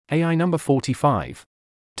AI number 45.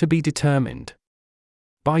 To be determined.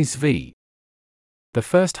 By Zvi. The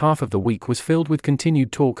first half of the week was filled with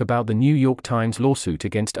continued talk about the New York Times lawsuit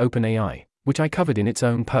against OpenAI, which I covered in its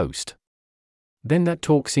own post. Then that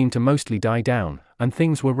talk seemed to mostly die down, and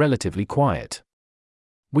things were relatively quiet.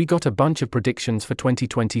 We got a bunch of predictions for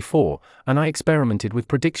 2024, and I experimented with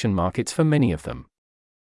prediction markets for many of them.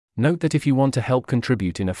 Note that if you want to help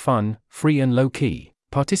contribute in a fun, free and low-key,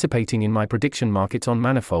 participating in my prediction markets on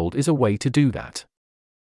Manifold is a way to do that.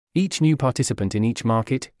 Each new participant in each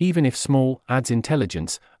market, even if small, adds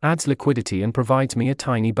intelligence, adds liquidity and provides me a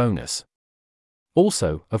tiny bonus.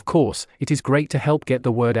 Also, of course, it is great to help get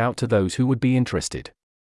the word out to those who would be interested.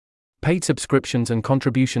 Paid subscriptions and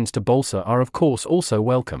contributions to Bolsa are of course also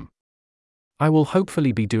welcome. I will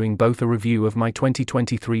hopefully be doing both a review of my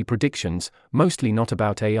 2023 predictions, mostly not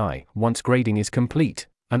about AI, once grading is complete,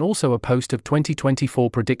 and also a post of 2024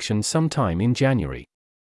 predictions sometime in January.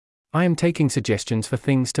 I am taking suggestions for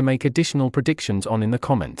things to make additional predictions on in the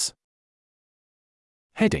comments.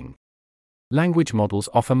 Heading. Language models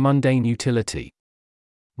offer mundane utility.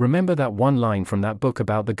 Remember that one line from that book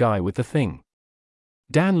about the guy with the thing?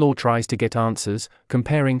 Dan Law tries to get answers,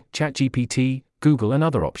 comparing ChatGPT, Google and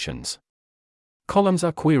other options. Columns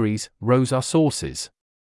are queries, rows are sources.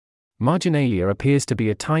 Marginalia appears to be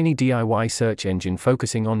a tiny DIY search engine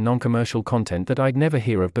focusing on non-commercial content that I'd never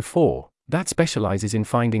hear of before, that specializes in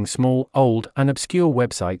finding small, old, and obscure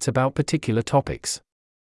websites about particular topics.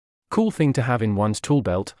 Cool thing to have in one's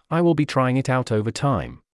toolbelt. I will be trying it out over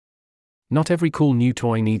time. Not every cool new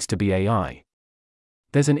toy needs to be AI.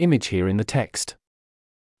 There's an image here in the text.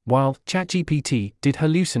 While ChatGPT did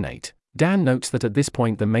hallucinate, Dan notes that at this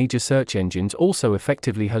point the major search engines also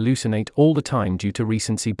effectively hallucinate all the time due to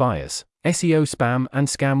recency bias, SEO spam and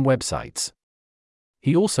scam websites.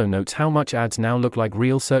 He also notes how much ads now look like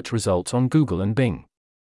real search results on Google and Bing.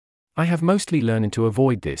 I have mostly learned to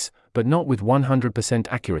avoid this, but not with 100%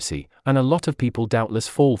 accuracy, and a lot of people doubtless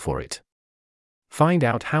fall for it. Find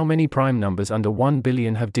out how many prime numbers under 1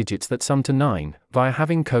 billion have digits that sum to 9, via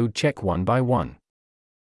having code check one by one.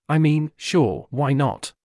 I mean, sure, why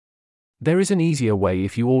not? There is an easier way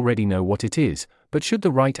if you already know what it is, but should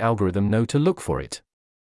the right algorithm know to look for it?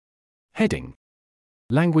 Heading.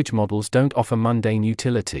 Language models don't offer mundane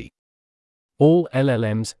utility. All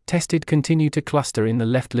LLMs tested continue to cluster in the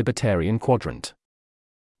left libertarian quadrant.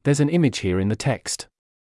 There's an image here in the text.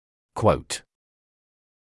 Quote.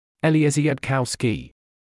 Eliezer Yudkowsky.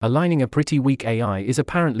 Aligning a pretty weak AI is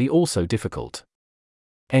apparently also difficult.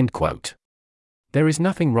 End quote. There is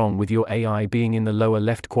nothing wrong with your AI being in the lower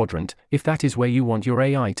left quadrant, if that is where you want your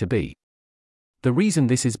AI to be. The reason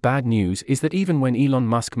this is bad news is that even when Elon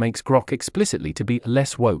Musk makes Grok explicitly to be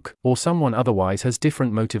less woke, or someone otherwise has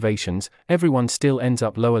different motivations, everyone still ends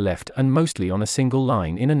up lower left and mostly on a single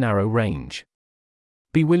line in a narrow range.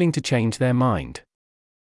 Be willing to change their mind.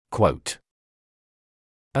 Quote.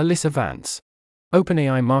 Alyssa Vance.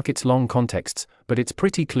 OpenAI markets long contexts, but it's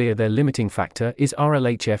pretty clear their limiting factor is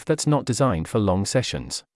RLHF that's not designed for long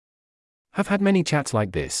sessions. Have had many chats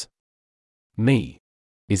like this. Me.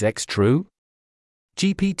 Is X true?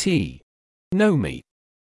 GPT. No me.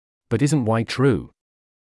 But isn't Y true?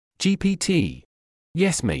 GPT.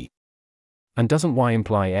 Yes me. And doesn't Y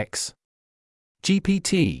imply X?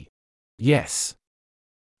 GPT. Yes.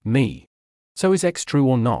 Me. So is X true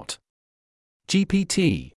or not?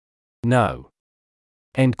 GPT. No.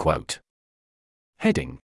 End quote.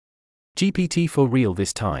 Heading. GPT for real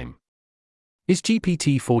this time. Is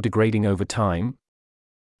GPT-4 degrading over time?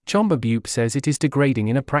 Chomba Bupe says it is degrading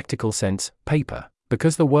in a practical sense, paper,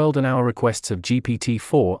 because the world and our requests of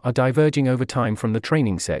GPT-4 are diverging over time from the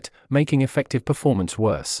training set, making effective performance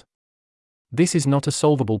worse. This is not a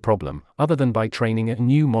solvable problem, other than by training a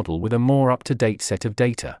new model with a more up-to-date set of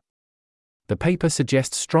data. The paper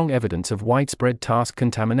suggests strong evidence of widespread task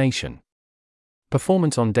contamination.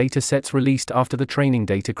 Performance on data sets released after the training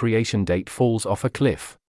data creation date falls off a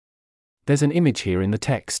cliff. There's an image here in the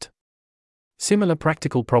text. Similar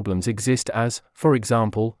practical problems exist as, for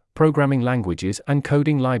example, programming languages and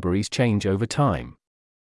coding libraries change over time.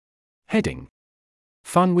 Heading.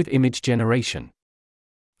 Fun with image generation.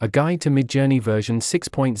 A guide to Midjourney version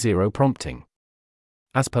 6.0 prompting.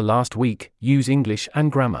 As per last week, use English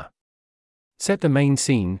and grammar. Set the main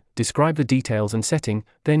scene, describe the details and setting,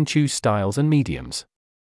 then choose styles and mediums.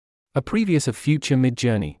 A previous of future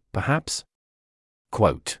Midjourney, perhaps?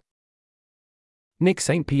 Quote. Nick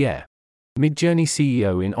St. Pierre. Midjourney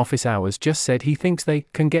CEO in office hours just said he thinks they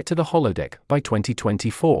can get to the holodeck by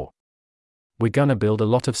 2024. We're gonna build a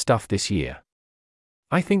lot of stuff this year.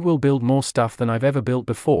 I think we'll build more stuff than I've ever built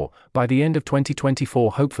before. By the end of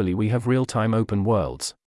 2024 hopefully we have real-time open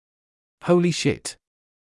worlds. Holy shit.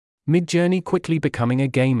 Midjourney quickly becoming a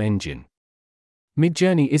game engine.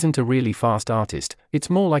 Midjourney isn't a really fast artist, it's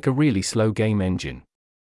more like a really slow game engine.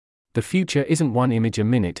 The future isn't one image a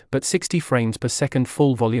minute but 60 frames per second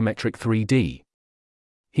full volumetric 3D.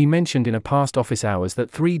 He mentioned in a past office hours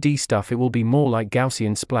that 3D stuff it will be more like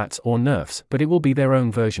Gaussian splats or nerfs, but it will be their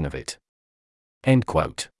own version of it. End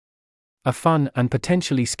quote. A fun and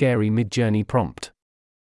potentially scary Midjourney prompt.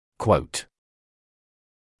 Quote.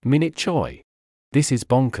 Minute Choi. This is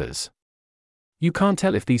bonkers. You can't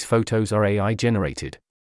tell if these photos are AI generated.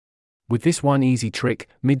 With this one easy trick,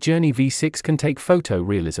 Midjourney V6 can take photo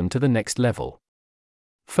realism to the next level.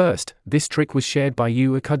 First, this trick was shared by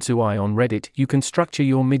Yu Akudzui on Reddit. You can structure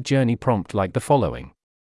your Midjourney prompt like the following.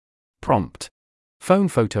 Prompt. Phone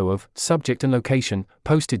photo of, subject and location,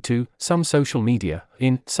 posted to, some social media,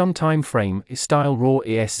 in, some time frame, style raw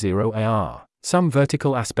ES0AR, some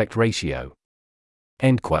vertical aspect ratio.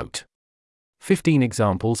 End quote. 15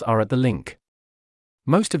 examples are at the link.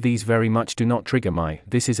 Most of these very much do not trigger my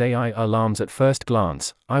 "this is AI" alarms at first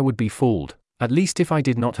glance. I would be fooled, at least if I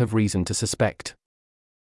did not have reason to suspect.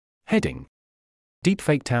 Heading.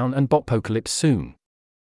 Deepfake Town and Botpocalypse soon.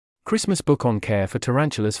 Christmas book on care for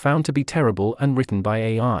tarantulas found to be terrible and written by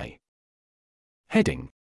AI. Heading.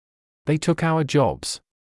 They took our jobs.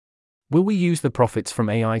 Will we use the profits from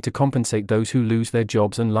AI to compensate those who lose their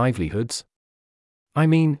jobs and livelihoods? I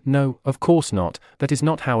mean, no, of course not, that is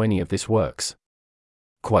not how any of this works.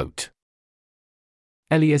 Quote.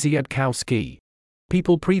 Eliezer Yudkowsky.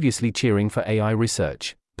 People previously cheering for AI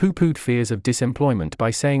research poo-pooed fears of disemployment by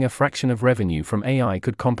saying a fraction of revenue from AI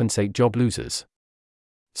could compensate job losers.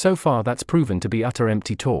 So far that's proven to be utter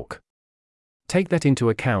empty talk. Take that into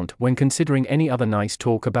account when considering any other nice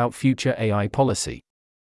talk about future AI policy.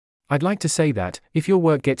 I'd like to say that, if your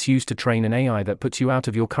work gets used to train an AI that puts you out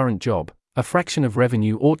of your current job, a fraction of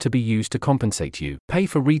revenue ought to be used to compensate you, pay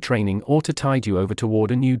for retraining or to tide you over toward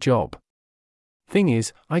a new job. Thing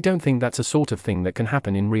is, I don't think that's a sort of thing that can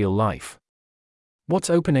happen in real life. What's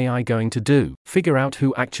OpenAI going to do? Figure out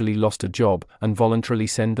who actually lost a job and voluntarily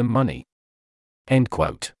send them money? End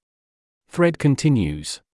quote. Thread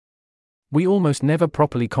continues. We almost never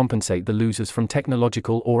properly compensate the losers from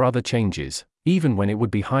technological or other changes, even when it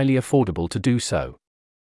would be highly affordable to do so.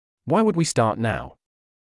 Why would we start now?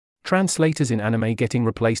 Translators in anime getting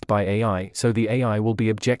replaced by AI so the AI will be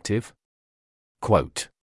objective? Quote.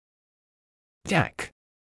 Jack.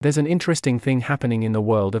 There's an interesting thing happening in the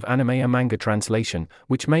world of anime and manga translation,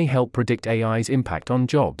 which may help predict AI's impact on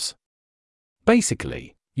jobs.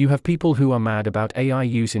 Basically, you have people who are mad about AI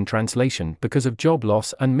use in translation because of job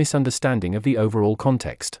loss and misunderstanding of the overall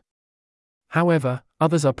context. However,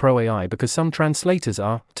 others are pro-AI because some translators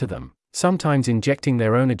are, to them, sometimes injecting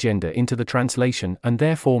their own agenda into the translation and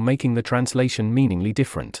therefore making the translation meaningly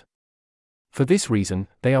different. For this reason,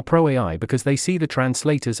 they are pro-AI because they see the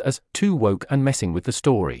translators as too woke and messing with the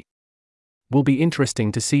story. Will be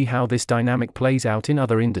interesting to see how this dynamic plays out in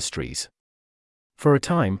other industries. For a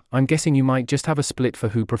time, I'm guessing you might just have a split for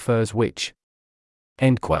who prefers which.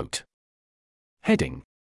 End quote. Heading.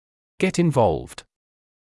 Get involved.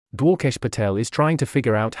 Dwarkesh Patel is trying to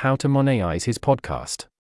figure out how to monetize his podcast.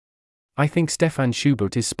 I think Stefan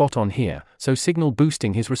Schubert is spot on here, so signal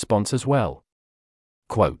boosting his response as well.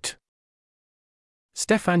 Quote.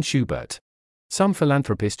 Stefan Schubert. Some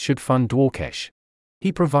philanthropists should fund Dwarkesh.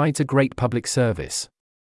 He provides a great public service.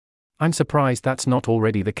 I'm surprised that's not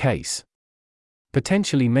already the case.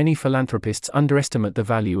 Potentially many philanthropists underestimate the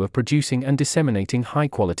value of producing and disseminating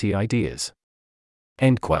high-quality ideas.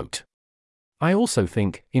 End quote. I also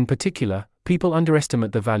think, in particular, people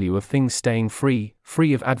underestimate the value of things staying free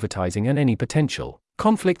of advertising and any potential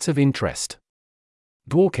conflicts of interest.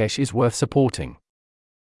 Dwarkesh is worth supporting.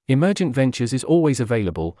 Emergent Ventures is always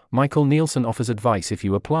available. Michael Nielsen offers advice if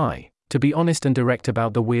you apply, to be honest and direct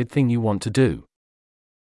about the weird thing you want to do.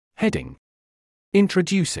 Heading.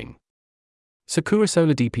 Introducing. Sakura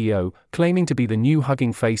Solar DPO, claiming to be the new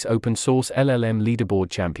Hugging Face open source LLM leaderboard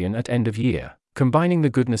champion at end of year, combining the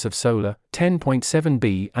goodness of Solar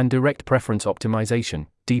 10.7b and direct preference optimization,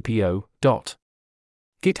 DPO.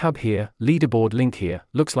 GitHub here, leaderboard link here,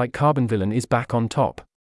 looks like Carbon Villain is back on top.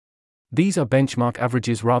 These are benchmark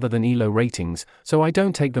averages rather than ELO ratings, so I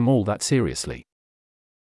don't take them all that seriously.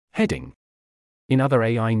 Heading. In other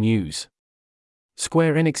AI news.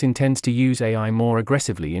 Square Enix intends to use AI more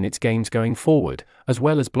aggressively in its games going forward, as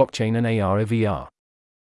well as blockchain and AR/VR.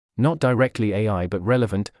 Not directly AI but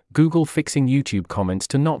relevant, Google fixing YouTube comments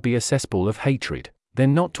to not be a cesspool of hatred,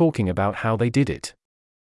 then not talking about how they did it.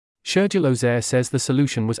 Sergio Ozair says the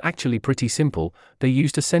solution was actually pretty simple. They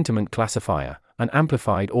used a sentiment classifier, and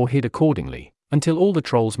amplified or hid accordingly, until all the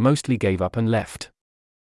trolls mostly gave up and left.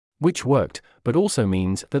 Which worked, but also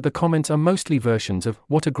means that the comments are mostly versions of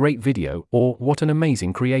 "what a great video" or "what an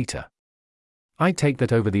amazing creator." I'd take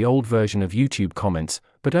that over the old version of YouTube comments,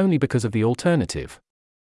 but only because of the alternative.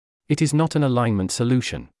 It is not an alignment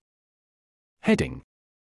solution. Heading: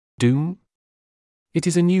 Doom? It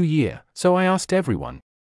is a new year, so I asked everyone,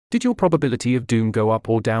 did your probability of doom go up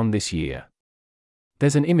or down this year?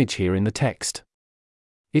 There's an image here in the text.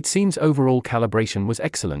 It seems overall calibration was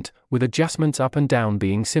excellent, with adjustments up and down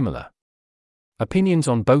being similar. Opinions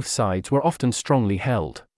on both sides were often strongly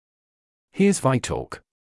held. Here's Vitalk.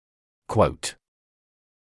 Quote: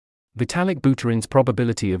 Vitalik Buterin's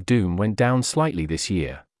probability of doom went down slightly this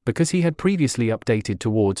year, because he had previously updated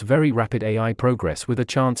towards very rapid AI progress with a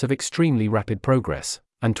chance of extremely rapid progress,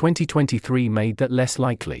 and 2023 made that less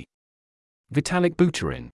likely. Vitalik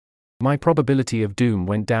Buterin: my probability of doom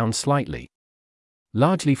went down slightly.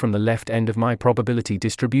 Largely from the left end of my probability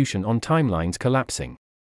distribution on timelines collapsing.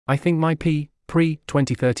 I think my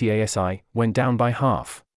pre-2030 ASI went down by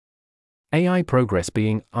half. AI progress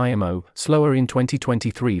being, IMO, slower in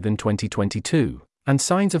 2023 than 2022, and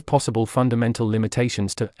signs of possible fundamental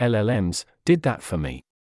limitations to LLMs, did that for me.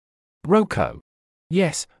 Roko: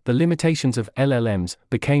 yes, the limitations of LLMs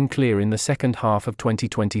became clear in the second half of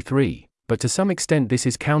 2023, but to some extent this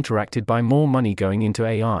is counteracted by more money going into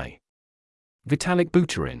AI. Vitalik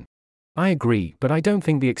Buterin: I agree, but I don't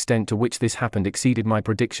think the extent to which this happened exceeded my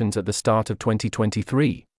predictions at the start of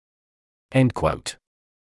 2023. End quote.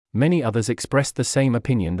 Many others expressed the same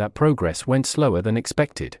opinion that progress went slower than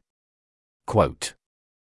expected. Quote: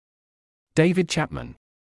 David Chapman: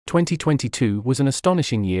 2022 was an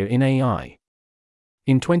astonishing year in AI.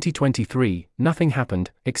 In 2023, nothing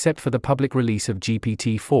happened, except for the public release of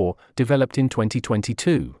GPT-4, developed in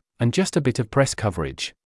 2022, and just a bit of press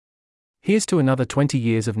coverage. Here's to another 20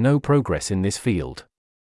 years of no progress in this field.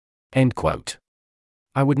 End quote.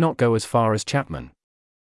 I would not go as far as Chapman.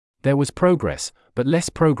 There was progress, but less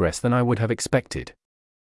progress than I would have expected.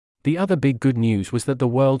 The other big good news was that the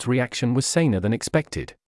world's reaction was saner than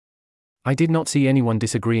expected. I did not see anyone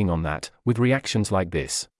disagreeing on that, with reactions like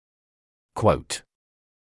this. Quote: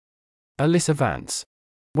 Alyssa Vance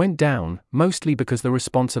went down, mostly because the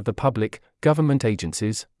response of the public, government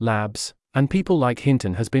agencies, labs, and people like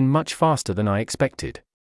Hinton has been much faster than I expected.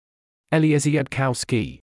 Eliezer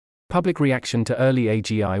Yudkowsky: public reaction to early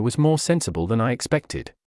AGI was more sensible than I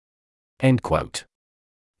expected. End quote.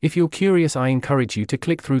 If you're curious, I encourage you to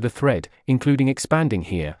click through the thread, including expanding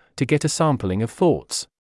here, to get a sampling of thoughts.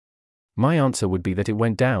 My answer would be that it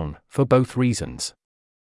went down, for both reasons.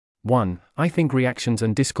 1. I think reactions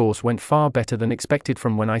and discourse went far better than expected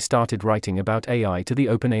from when I started writing about AI to the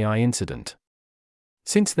OpenAI incident.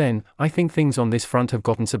 Since then, I think things on this front have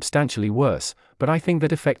gotten substantially worse, but I think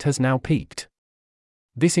that effect has now peaked.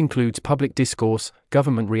 This includes public discourse,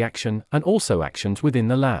 government reaction, and also actions within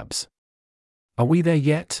the labs. Are we there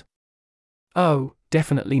yet? Oh,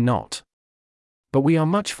 definitely not. But we are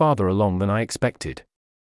much farther along than I expected.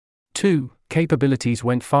 2. Capabilities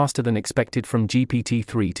went faster than expected from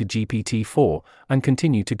GPT-3 to GPT-4, and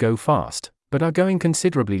continue to go fast, but are going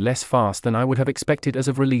considerably less fast than I would have expected as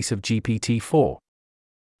of release of GPT-4.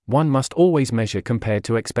 One must always measure compared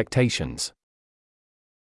to expectations.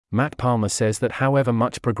 Matt Palmer says that however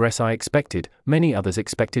much progress I expected, many others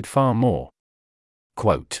expected far more.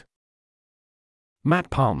 Quote: Matt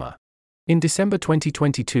Palmer: in December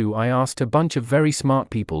 2022 I asked a bunch of very smart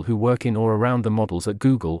people who work in or around the models at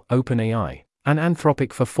Google, OpenAI, and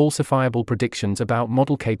Anthropic for falsifiable predictions about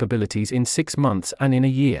model capabilities in 6 months and in a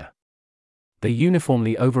year. They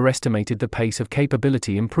uniformly overestimated the pace of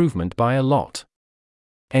capability improvement by a lot.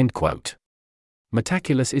 End quote.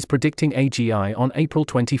 Metaculus is predicting AGI on April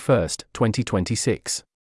 21, 2026.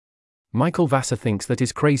 Michael Vassar thinks that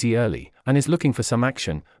is crazy early, and is looking for some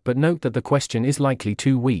action, but note that the question is likely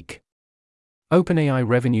too weak. OpenAI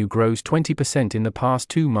revenue grows 20% in the past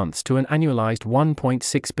 2 months to an annualized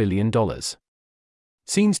 $1.6 billion.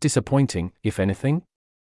 Seems disappointing, if anything.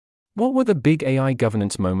 What were the big AI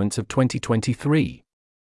governance moments of 2023?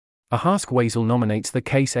 Ahask Wazel nominates the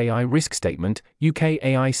Case AI Risk Statement, UK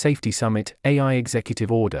AI Safety Summit, AI Executive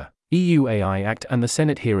Order, EU AI Act and the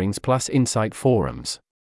Senate hearings plus Insight forums.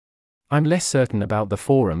 I'm less certain about the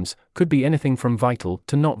forums, could be anything from vital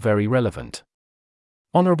to not very relevant.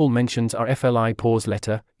 Honorable mentions are FLI Pause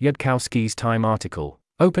Letter, Yudkowsky's Time article,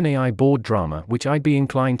 OpenAI Board Drama which I'd be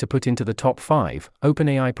inclined to put into the top 5,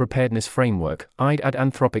 OpenAI Preparedness Framework, I'd add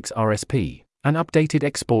Anthropic's RSP, and updated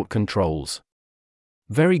export controls.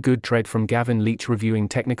 Very good thread from Gavin Leach reviewing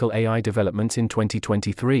technical AI developments in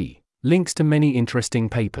 2023, links to many interesting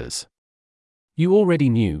papers. You already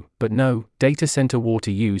knew, but no, data center water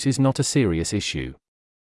use is not a serious issue.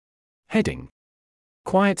 Heading: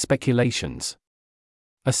 Quiet speculations.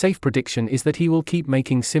 A safe prediction is that he will keep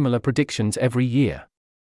making similar predictions every year.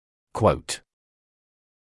 Quote: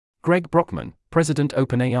 Greg Brockman, President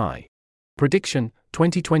OpenAI. Prediction: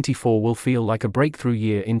 2024 will feel like a breakthrough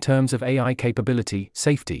year in terms of AI capability,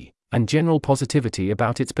 safety, and general positivity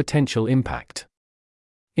about its potential impact.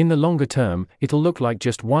 In the longer term, it'll look like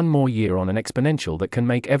just one more year on an exponential that can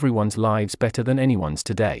make everyone's lives better than anyone's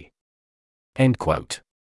today. End quote.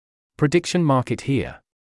 Prediction market here.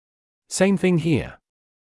 Same thing here.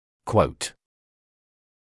 Quote: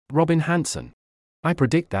 Robin Hanson. I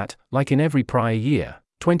predict that, like in every prior year,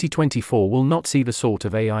 2024 will not see the sort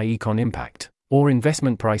of AI econ impact, or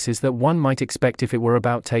investment prices that one might expect if it were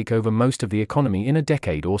about to take over most of the economy in a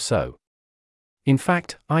decade or so. In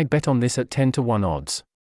fact, I bet on this at 10-1 odds.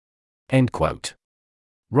 End quote.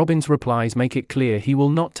 Robin's replies make it clear he will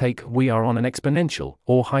not take "we are on an exponential"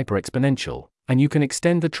 or hyper-exponential, and you can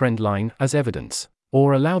extend the trend line as evidence,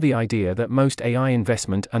 or allow the idea that most AI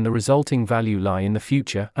investment and the resulting value lie in the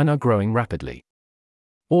future and are growing rapidly.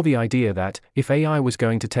 Or the idea that, if AI was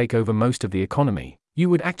going to take over most of the economy, you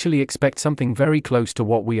would actually expect something very close to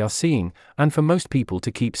what we are seeing, and for most people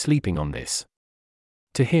to keep sleeping on this.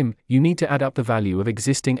 To him, you need to add up the value of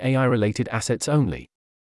existing AI-related assets only.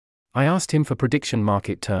 I asked him for prediction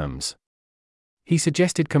market terms. He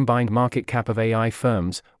suggested combined market cap of AI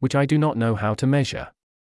firms, which I do not know how to measure.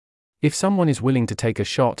 If someone is willing to take a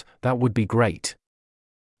shot, that would be great.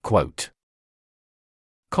 Quote: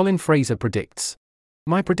 Colin Fraser predicts: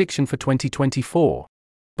 My prediction for 2024.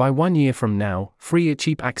 By 1 year from now, free or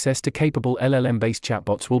cheap access to capable LLM-based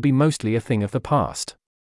chatbots will be mostly a thing of the past.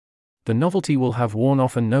 The novelty will have worn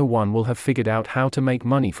off and no one will have figured out how to make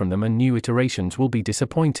money from them, and new iterations will be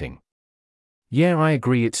disappointing. Yeah, I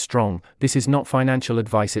agree, it's strong, this is not financial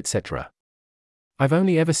advice, etc. I've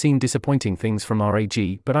only ever seen disappointing things from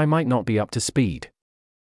RAG, but I might not be up to speed.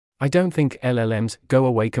 I don't think LLMs go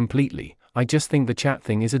away completely, I just think the chat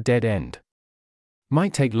thing is a dead end.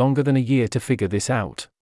 Might take longer than a year to figure this out.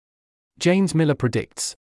 James Miller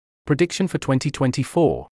predicts: Prediction for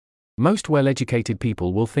 2024. Most well-educated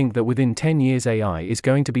people will think that within 10 years AI is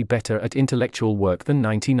going to be better at intellectual work than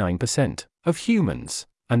 99% of humans,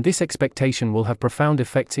 and this expectation will have profound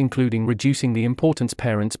effects, including reducing the importance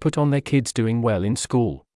parents put on their kids doing well in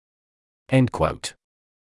school. End quote.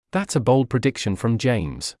 That's a bold prediction from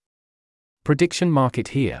James. Prediction market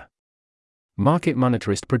here. Market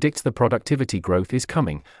Monetarist predicts the productivity growth is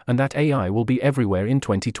coming, and that AI will be everywhere in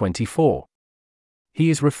 2024. He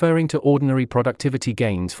is referring to ordinary productivity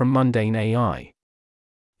gains from mundane AI.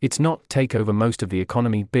 It's not take over most of the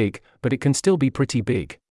economy big, but it can still be pretty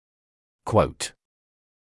big. Quote: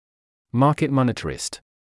 Market Monetarist.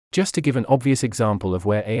 Just to give an obvious example of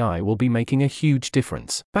where AI will be making a huge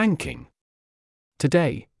difference: banking.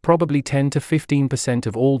 Today, probably 10 to 15%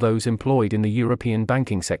 of all those employed in the European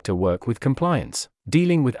banking sector work with compliance,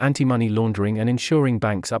 dealing with anti-money laundering and ensuring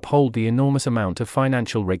banks uphold the enormous amount of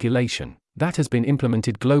financial regulation that has been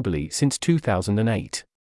implemented globally since 2008.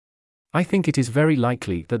 I think it is very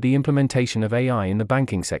likely that the implementation of AI in the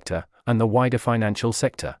banking sector, and the wider financial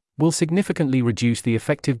sector, will significantly reduce the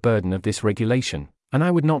effective burden of this regulation, and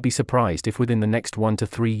I would not be surprised if within the next 1 to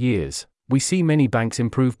 3 years, we see many banks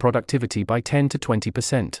improve productivity by 10 to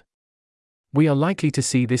 20%. We are likely to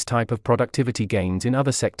see this type of productivity gains in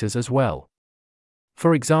other sectors as well.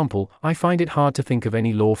 For example, I find it hard to think of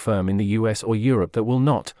any law firm in the US or Europe that will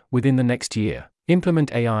not, within the next year,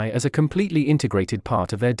 implement AI as a completely integrated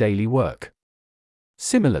part of their daily work.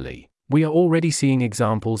 Similarly, we are already seeing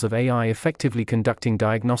examples of AI effectively conducting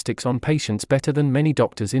diagnostics on patients better than many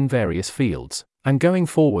doctors in various fields, and going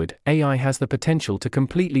forward, AI has the potential to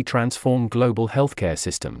completely transform global healthcare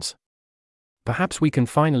systems. Perhaps we can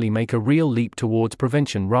finally make a real leap towards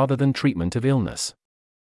prevention rather than treatment of illness.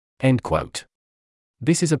 End quote.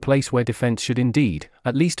 This is a place where defense should indeed,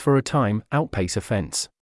 at least for a time, outpace offense.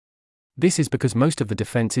 This is because most of the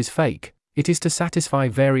defense is fake. It is to satisfy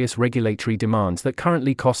various regulatory demands that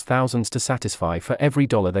currently cost thousands to satisfy for every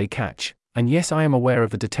dollar they catch. And yes, I am aware of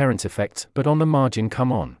the deterrence effects, but on the margin,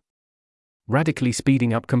 come on. Radically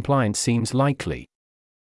speeding up compliance seems likely.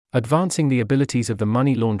 Advancing the abilities of the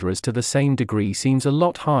money launderers to the same degree seems a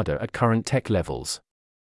lot harder at current tech levels.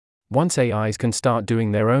 Once AIs can start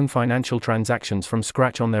doing their own financial transactions from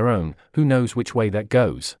scratch on their own, who knows which way that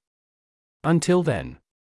goes. Until then.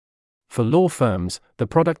 For law firms, the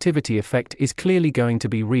productivity effect is clearly going to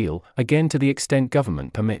be real, again to the extent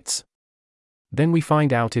government permits. Then we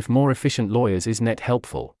find out if more efficient lawyers is net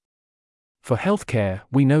helpful. For healthcare,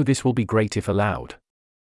 we know this will be great if allowed.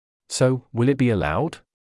 So, will it be allowed?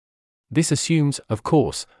 This assumes, of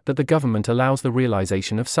course, that the government allows the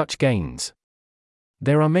realization of such gains.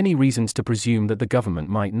 There are many reasons to presume that the government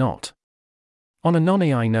might not. On a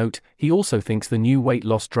non-AI note, he also thinks the new weight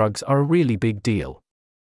loss drugs are a really big deal.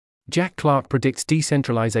 Jack Clark predicts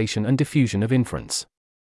decentralization and diffusion of inference.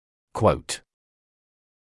 Quote.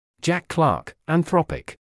 Jack Clark,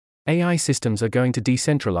 Anthropic. AI systems are going to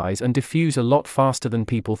decentralize and diffuse a lot faster than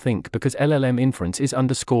people think because LLM inference is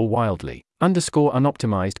wildly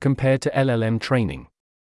unoptimized compared to LLM training.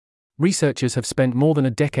 Researchers have spent more than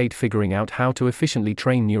a decade figuring out how to efficiently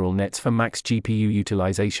train neural nets for max GPU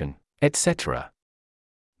utilization, etc.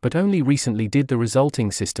 But only recently did the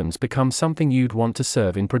resulting systems become something you'd want to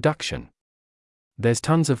serve in production. There's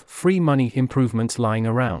tons of free money improvements lying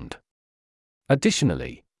around.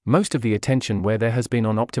 Additionally, most of the attention where there has been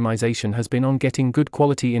on optimization has been on getting good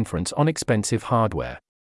quality inference on expensive hardware.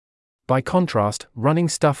 By contrast, running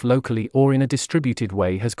stuff locally or in a distributed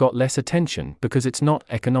way has got less attention because it's not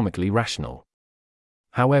economically rational.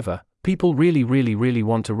 However, people really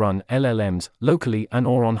want to run LLMs locally and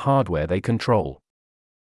or on hardware they control.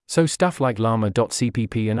 So stuff like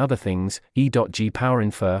Llama.cpp and other things, E.g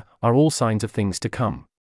PowerInfer, are all signs of things to come.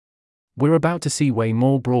 We're about to see way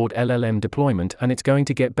more broad LLM deployment and it's going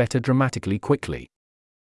to get better dramatically quickly.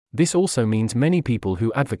 This also means many people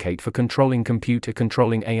who advocate for controlling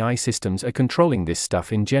AI systems or controlling this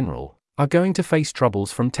stuff in general, are going to face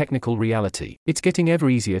troubles from technical reality. It's getting ever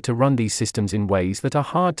easier to run these systems in ways that are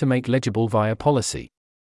hard to make legible via policy.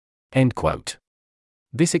 End quote.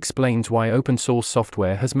 This explains why open source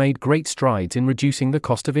software has made great strides in reducing the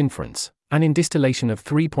cost of inference, and in distillation of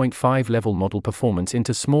 3.5 level model performance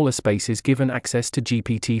into smaller spaces given access to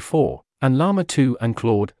GPT-4, and Llama 2 and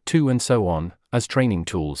Claude 2 and so on, as training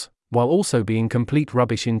tools, while also being complete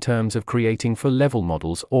rubbish in terms of creating full-level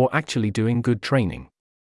models or actually doing good training.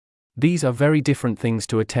 These are very different things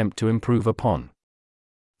to attempt to improve upon.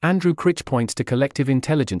 Andrew Critch points to collective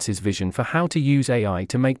intelligence's vision for how to use AI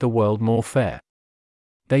to make the world more fair.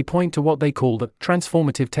 They point to what they call the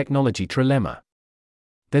transformative technology trilemma.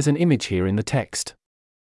 There's an image here in the text.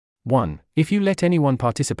 1. If you let anyone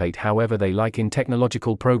participate however they like in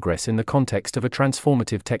technological progress in the context of a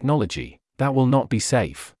transformative technology, that will not be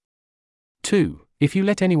safe. 2. If you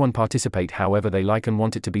let anyone participate however they like and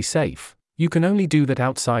want it to be safe, you can only do that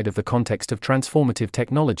outside of the context of transformative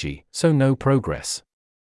technology, so no progress.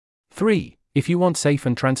 3. If you want safe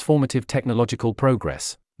and transformative technological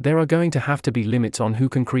progress, there are going to have to be limits on who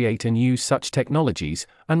can create and use such technologies,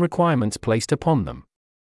 and requirements placed upon them.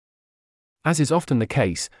 As is often the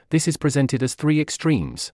case, this is presented as three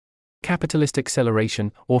extremes: capitalist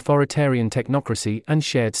acceleration, authoritarian technocracy, and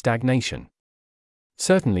shared stagnation.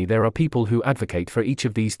 Certainly there are people who advocate for each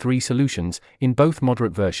of these three solutions, in both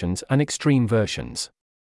moderate versions and extreme versions.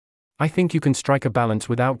 I think you can strike a balance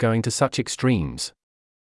without going to such extremes.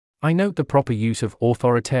 I note the proper use of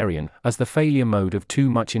authoritarian as the failure mode of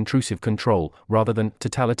too much intrusive control, rather than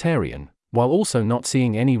totalitarian, while also not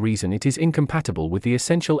seeing any reason it is incompatible with the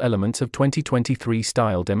essential elements of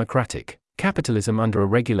 2023-style democratic capitalism under a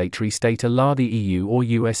regulatory state a la the EU or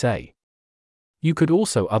USA. You could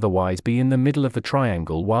also otherwise be in the middle of the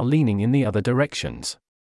triangle while leaning in the other directions.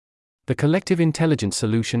 The collective intelligence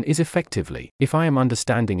solution is effectively, if I am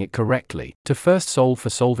understanding it correctly, to first solve for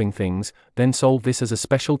solving things, then solve this as a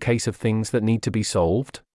special case of things that need to be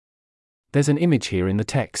solved. There's an image here in the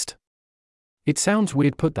text. It sounds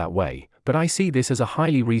weird put that way, but I see this as a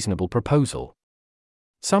highly reasonable proposal.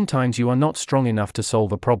 Sometimes you are not strong enough to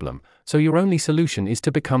solve a problem, so your only solution is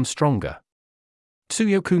to become stronger.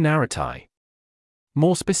 Tsuyoku Naratai.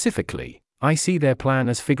 More specifically, I see their plan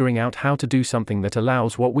as figuring out how to do something that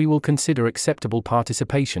allows what we will consider acceptable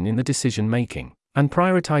participation in the decision-making and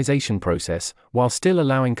prioritization process, while still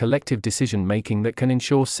allowing collective decision-making that can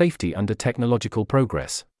ensure safety under technological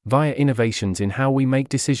progress, via innovations in how we make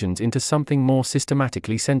decisions into something more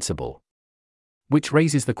systematically sensible. Which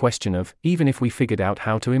raises the question of, even if we figured out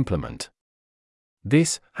how to implement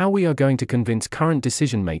this, how we are going to convince current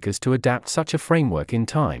decision-makers to adapt such a framework in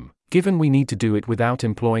time, given we need to do it without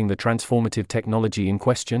employing the transformative technology in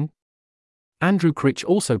question? Andrew Critch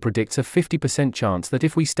also predicts a 50% chance that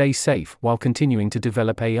if we stay safe while continuing to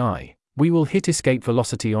develop AI, we will hit escape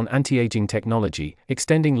velocity on anti-aging technology,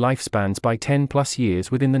 extending lifespans by 10+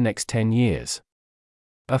 years within the next 10 years.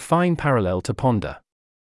 A fine parallel to ponder.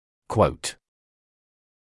 Quote.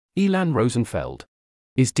 Ilan Rosenfeld.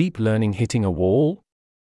 Is deep learning hitting a wall?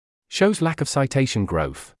 Shows lack of citation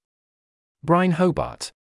growth. Brian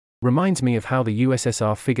Hobart. Reminds me of how the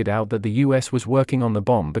USSR figured out that the US was working on the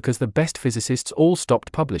bomb because the best physicists all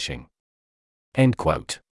stopped publishing. End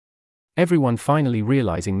quote. Everyone finally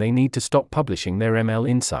realizing they need to stop publishing their ML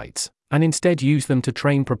insights, and instead use them to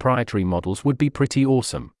train proprietary models would be pretty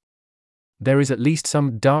awesome. There is at least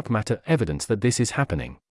some dark matter evidence that this is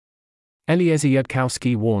happening. Eliezer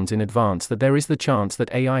Yudkowsky warns in advance that there is the chance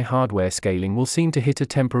that AI hardware scaling will seem to hit a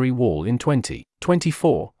temporary wall in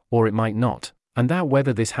 2024, or it might not, and that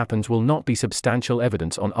whether this happens will not be substantial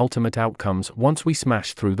evidence on ultimate outcomes once we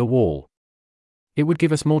smash through the wall. It would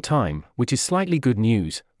give us more time, which is slightly good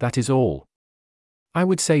news, that is all. I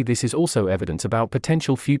would say this is also evidence about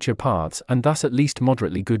potential future paths and thus at least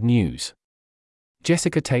moderately good news.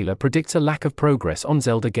 Jessica Taylor predicts a lack of progress on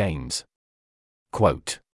Zelda games.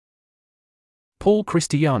 Quote. Paul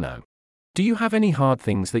Cristiano. Do you have any hard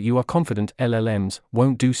things that you are confident LLMs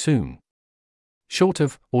won't do soon? Short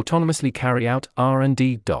of autonomously carry out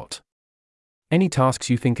R&D. Any tasks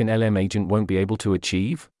you think an LM agent won't be able to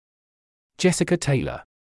achieve? Jessica Taylor.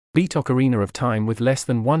 Beat Ocarina of Time with less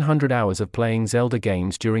than 100 hours of playing Zelda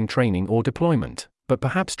games during training or deployment, but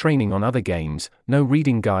perhaps training on other games, no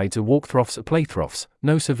reading guides or walkthroughs or playthroughs,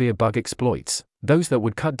 no severe bug exploits, those that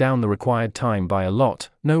would cut down the required time by a lot,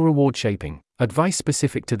 no reward shaping, advice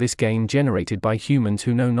specific to this game generated by humans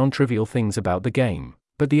who know non-trivial things about the game,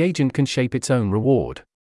 but the agent can shape its own reward.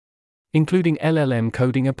 Including LLM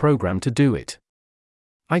coding a program to do it.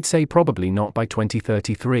 I'd say probably not by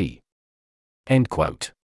 2033. End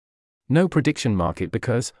quote. No prediction market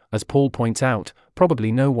because, as Paul points out,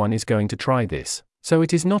 probably no one is going to try this, so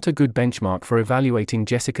it is not a good benchmark for evaluating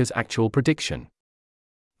Jessica's actual prediction.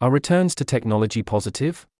 Are returns to technology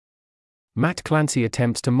positive? Matt Clancy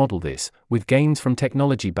attempts to model this, with gains from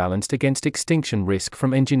technology balanced against extinction risk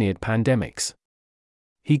from engineered pandemics.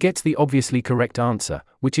 He gets the obviously correct answer,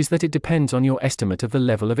 which is that it depends on your estimate of the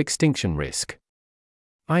level of extinction risk.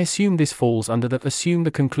 I assume this falls under the assume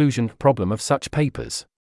the conclusion problem of such papers.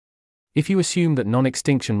 If you assume that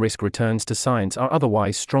non-extinction risk returns to science are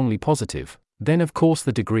otherwise strongly positive, then of course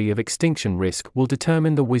the degree of extinction risk will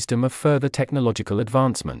determine the wisdom of further technological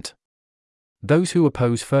advancement. Those who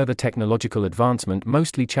oppose further technological advancement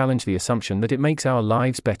mostly challenge the assumption that it makes our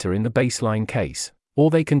lives better in the baseline case,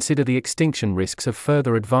 or they consider the extinction risks of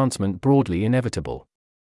further advancement broadly inevitable.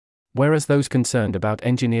 Whereas those concerned about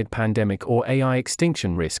engineered pandemic or AI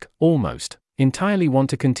extinction risk, almost entirely want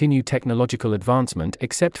to continue technological advancement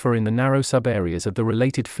except for in the narrow sub-areas of the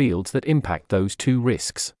related fields that impact those two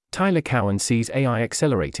risks. Tyler Cowen sees AI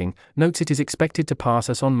accelerating, notes it is expected to pass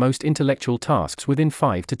us on most intellectual tasks within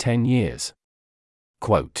 5 to 10 years.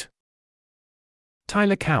 Quote.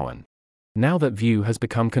 Tyler Cowen. Now that view has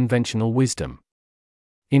become conventional wisdom.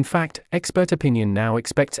 In fact, expert opinion now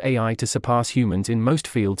expects AI to surpass humans in most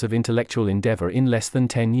fields of intellectual endeavor in less than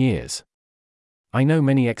 10 years. I know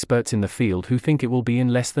many experts in the field who think it will be in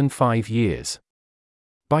less than 5 years.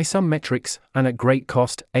 By some metrics, and at great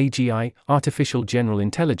cost, AGI, artificial general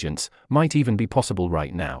intelligence, might even be possible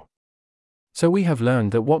right now. So we have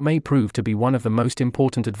learned that what may prove to be one of the most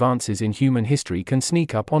important advances in human history can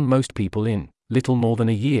sneak up on most people in little more than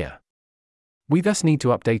a year. We thus need to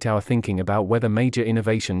update our thinking about whether major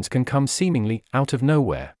innovations can come seemingly out of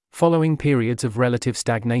nowhere, following periods of relative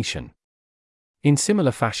stagnation. In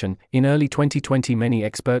similar fashion, in early 2020 many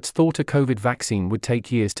experts thought a COVID vaccine would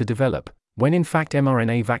take years to develop, when in fact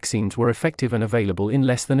mRNA vaccines were effective and available in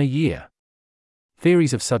less than a year.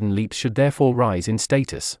 Theories of sudden leaps should therefore rise in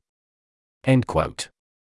status. End quote.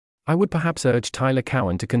 I would perhaps urge Tyler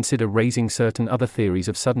Cowen to consider raising certain other theories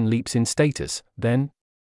of sudden leaps in status, then,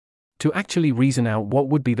 to actually reason out what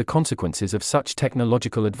would be the consequences of such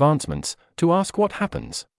technological advancements, to ask what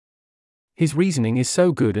happens. His reasoning is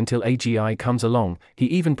so good until AGI comes along, he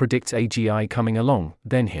even predicts AGI coming along,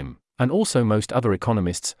 then him, and also most other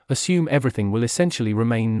economists, assume everything will essentially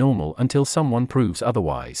remain normal until someone proves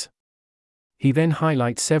otherwise. He then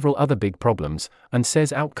highlights several other big problems, and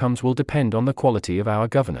says outcomes will depend on the quality of our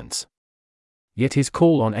governance. Yet his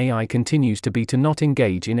call on AI continues to be to not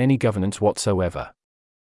engage in any governance whatsoever.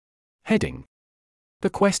 Heading: The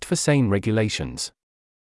Quest for Sane Regulations.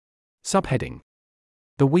 Subheading: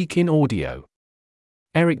 The Week in Audio.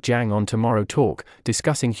 Eric Zhang on Tomorrow Talk,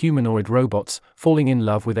 discussing humanoid robots, falling in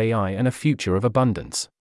love with AI and a future of abundance.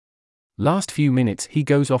 Last few minutes he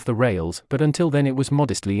goes off the rails, but until then it was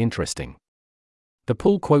modestly interesting. The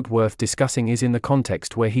pull quote worth discussing is in the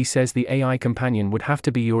context where he says the AI companion would have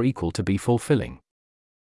to be your equal to be fulfilling.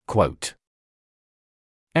 Quote.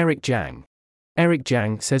 Eric Zhang. Eric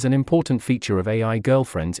Zhang says an important feature of AI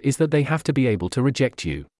girlfriends is that they have to be able to reject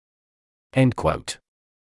you. End quote.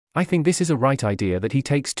 I think this is a right idea that he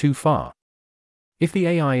takes too far. If the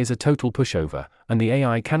AI is a total pushover, and the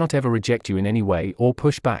AI cannot ever reject you in any way or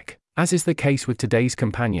push back, As is the case with today's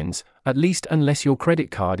companions, at least unless your credit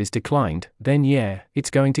card is declined, then yeah, it's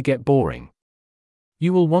going to get boring.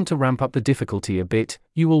 You will want to ramp up the difficulty a bit,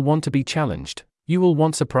 you will want to be challenged, you will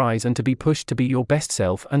want surprise and to be pushed to be your best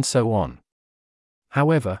self, and so on.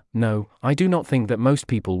 However, no, I do not think that most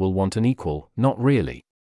people will want an equal, not really.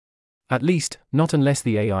 At least, not unless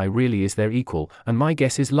the AI really is their equal, and my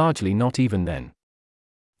guess is largely not even then.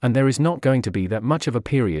 And there is not going to be that much of a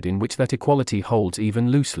period in which that equality holds even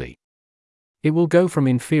loosely. It will go from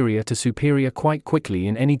inferior to superior quite quickly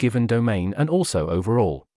in any given domain and also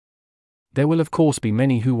overall. There will of course be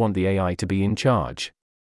many who want the AI to be in charge.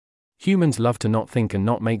 Humans love to not think and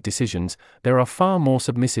not make decisions. There are far more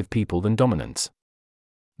submissive people than dominants.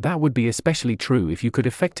 That would be especially true if you could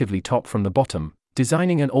effectively top from the bottom,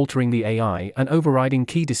 designing and altering the AI and overriding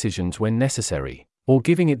key decisions when necessary, or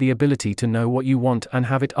giving it the ability to know what you want and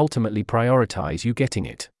have it ultimately prioritize you getting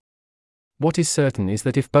it. What is certain is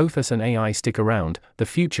that if both us and AI stick around, the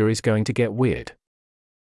future is going to get weird.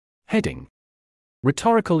 Heading: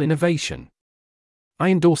 Rhetorical Innovation. I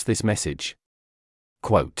endorse this message.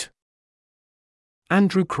 Quote: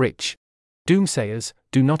 Andrew Critch. Doomsayers,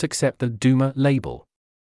 do not accept the doomer label.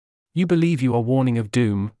 You believe you are warning of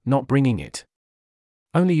doom, not bringing it.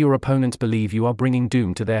 Only your opponents believe you are bringing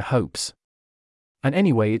doom to their hopes. And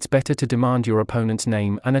anyway, it's better to demand your opponent's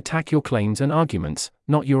name and attack your claims and arguments,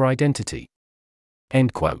 not your identity.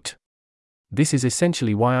 End quote. This is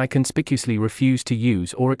essentially why I conspicuously refuse to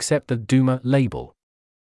use or accept the doomer label.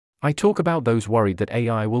 I talk about those worried that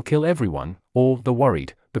AI will kill everyone, or the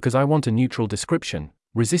worried, because I want a neutral description,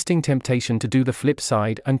 resisting temptation to do the flip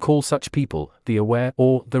side and call such people the aware,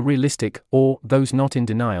 or the realistic, or those not in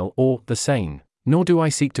denial, or the sane. Nor do I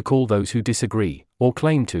seek to call those who disagree, or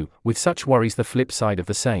claim to, with such worries the flip side of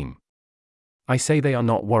the same. I say they are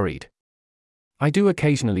not worried. I do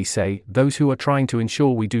occasionally say, those who are trying to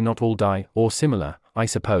ensure we do not all die, or similar, I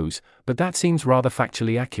suppose, but that seems rather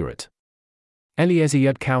factually accurate. Eliezer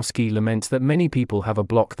Yudkowsky laments that many people have a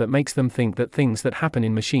block that makes them think that things that happen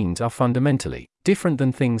in machines are fundamentally different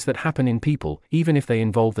than things that happen in people, even if they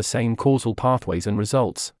involve the same causal pathways and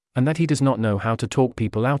results, and that he does not know how to talk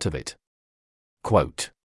people out of it. Quote: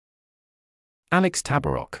 Alex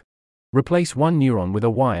Tabarrok. Replace one neuron with a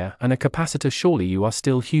wire and a capacitor, surely you are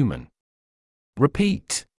still human.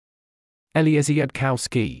 Repeat. Eliezer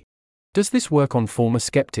Yudkowsky. Does this work on former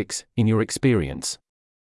skeptics, in your experience?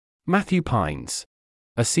 Matthew Pines.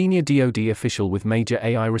 A senior DoD official with major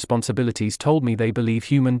AI responsibilities told me they believe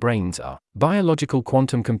human brains are biological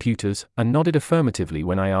quantum computers, and nodded affirmatively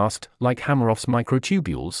when I asked, like Hameroff's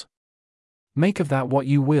microtubules? Make of that what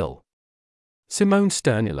you will. Simone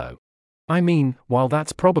Sternilo. I mean, while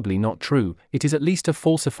that's probably not true, it is at least a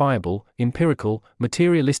falsifiable, empirical,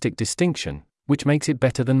 materialistic distinction, which makes it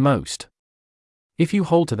better than most. If you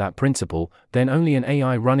hold to that principle, then only an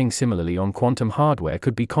AI running similarly on quantum hardware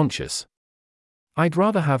could be conscious. I'd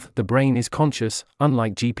rather have the brain is conscious,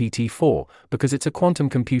 unlike GPT-4, because it's a quantum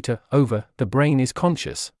computer, over the brain is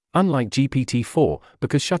conscious, unlike GPT-4,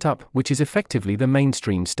 because shut up, which is effectively the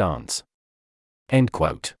mainstream stance. End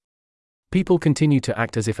quote. People continue to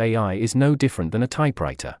act as if AI is no different than a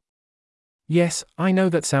typewriter. Yes, I know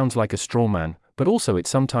that sounds like a straw man, but also it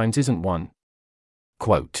sometimes isn't one.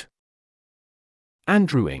 Quote: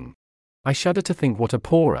 Andrew Ng. I shudder to think what a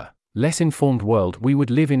poorer, less informed world we would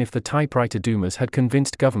live in if the typewriter doomers had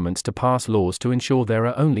convinced governments to pass laws to ensure there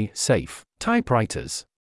are only safe typewriters.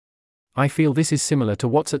 I feel this is similar to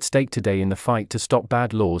what's at stake today in the fight to stop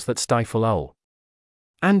bad laws that stifle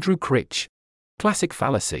Andrew Critch. Classic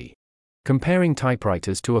fallacy. Comparing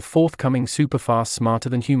typewriters to a forthcoming superfast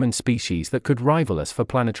smarter-than-human species that could rival us for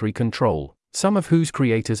planetary control, some of whose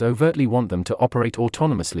creators overtly want them to operate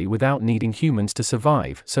autonomously without needing humans to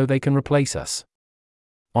survive so they can replace us.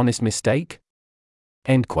 Honest mistake?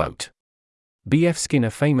 End quote. B.F.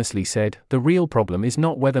 Skinner famously said, the real problem is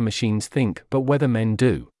not whether machines think but whether men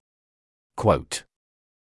do. Quote.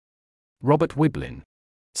 Robert Wiblin.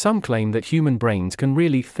 Some claim that human brains can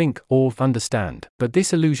really think or understand, but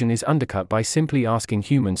this illusion is undercut by simply asking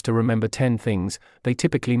humans to remember 10 things. They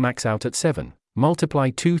typically max out at 7.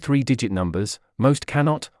 Multiply 2 3-digit numbers, most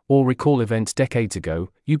cannot, or recall events decades ago,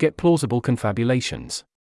 you get plausible confabulations.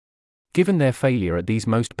 Given their failure at these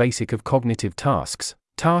most basic of cognitive tasks,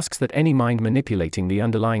 tasks that any mind manipulating the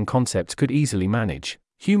underlying concepts could easily manage,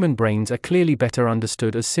 human brains are clearly better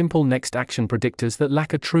understood as simple next action predictors that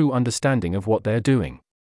lack a true understanding of what they're doing.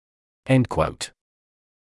 End quote.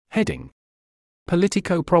 Heading: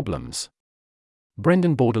 Politico Problems.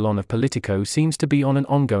 Brendan Bordelon of Politico seems to be on an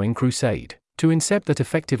ongoing crusade. To incept that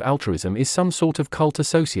effective altruism is some sort of cult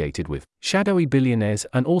associated with shadowy billionaires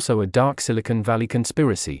and also a dark Silicon Valley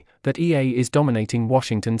conspiracy, that EA is dominating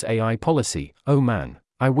Washington's AI policy, oh man,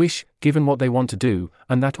 I wish, given what they want to do,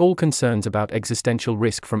 and that all concerns about existential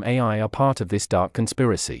risk from AI are part of this dark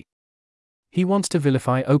conspiracy. He wants to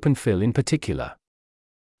vilify OpenPhil in particular.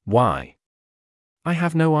 Why? I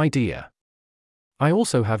have no idea. I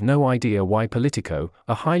also have no idea why Politico,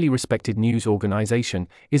 a highly respected news organization,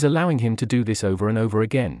 is allowing him to do this over and over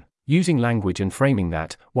again, using language and framing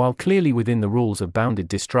that, while clearly within the rules of bounded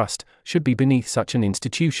distrust, should be beneath such an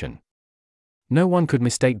institution. No one could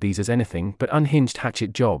mistake these as anything but unhinged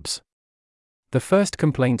hatchet jobs. The first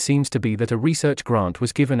complaint seems to be that a research grant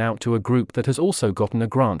was given out to a group that has also gotten a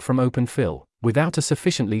grant from OpenPhil, without a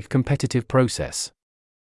sufficiently competitive process.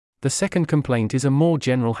 The second complaint is a more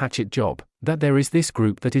general hatchet job, that there is this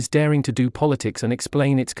group that is daring to do politics and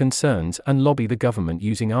explain its concerns and lobby the government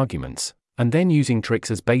using arguments, and then using tricks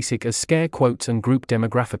as basic as scare quotes and group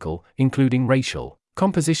demographical, including racial,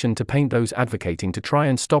 composition to paint those advocating to try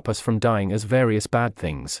and stop us from dying as various bad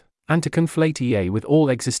things, and to conflate EA with all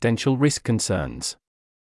existential risk concerns.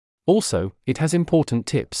 Also, it has important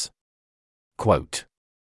tips. Quote.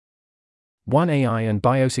 One AI and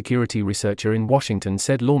biosecurity researcher in Washington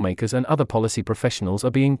said lawmakers and other policy professionals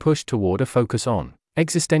are being pushed toward a focus on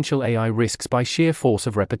existential AI risks by sheer force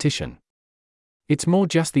of repetition. It's more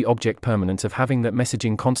just the object permanence of having that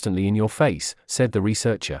messaging constantly in your face, said the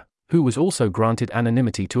researcher, who was also granted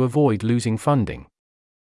anonymity to avoid losing funding.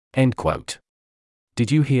 End quote.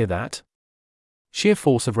 Did you hear that? Sheer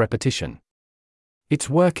force of repetition. It's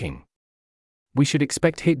working. We should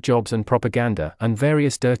expect hit jobs and propaganda and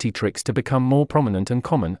various dirty tricks to become more prominent and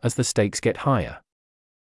common as the stakes get higher.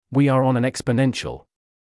 We are on an exponential.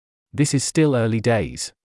 This is still early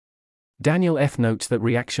days. Daniel F. notes that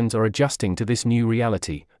reactions are adjusting to this new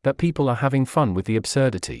reality, that people are having fun with the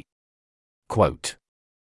absurdity. Quote.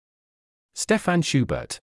 Stefan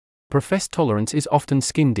Schubert. Professed tolerance is often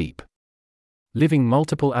skin deep. Living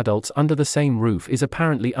multiple adults under the same roof is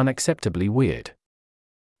apparently unacceptably weird.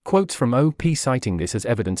 Quotes from OP citing this as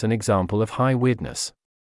evidence an example of high weirdness.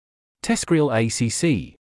 Tescriel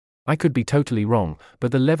ACC. I could be totally wrong,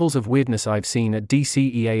 but the levels of weirdness I've seen at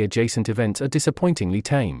DCEA adjacent events are disappointingly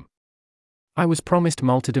tame. I was promised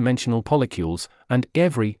multidimensional polycules, and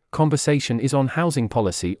every conversation is on housing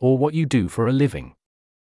policy or what you do for a living.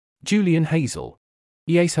 Julian Hazel.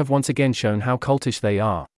 EAs have once again shown how cultish they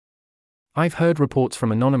are. I've heard reports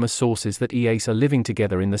from anonymous sources that EAs are living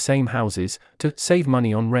together in the same houses, to save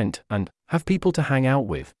money on rent, and have people to hang out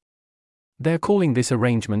with. They're calling this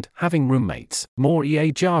arrangement having roommates, more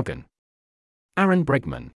EA jargon. Aaron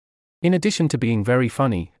Bregman. In addition to being very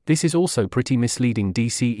funny, this is also pretty misleading.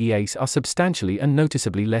 DCEAs are substantially and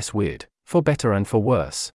noticeably less weird, for better and for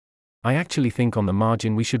worse. I actually think on the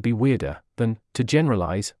margin we should be weirder than, to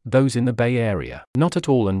generalize, those in the Bay Area, not at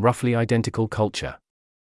all and roughly identical culture.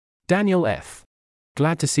 Daniel F.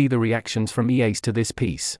 Glad to see the reactions from EAs to this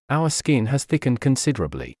piece. Our skin has thickened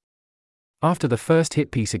considerably. After the first hit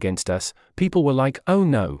piece against us, people were like, oh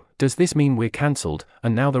no, does this mean we're cancelled?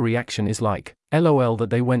 And now the reaction is like, LOL that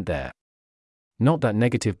they went there. Not that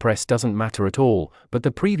negative press doesn't matter at all, but the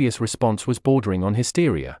previous response was bordering on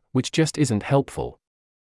hysteria, which just isn't helpful.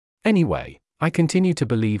 Anyway, I continue to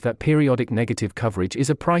believe that periodic negative coverage is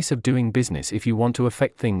a price of doing business if you want to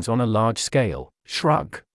affect things on a large scale.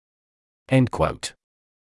 Shrug. End quote.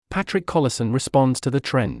 Patrick Collison responds to the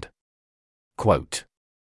trend. Quote.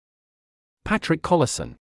 Patrick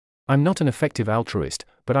Collison. I'm not an effective altruist,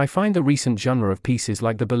 but I find the recent genre of pieces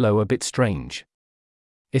like the below a bit strange.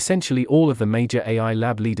 Essentially all of the major AI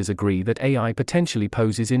lab leaders agree that AI potentially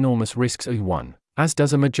poses enormous risks. 1, as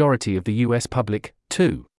does a majority of the US public.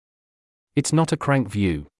 2. It's not a crank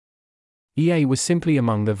view. EA was simply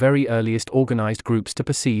among the very earliest organized groups to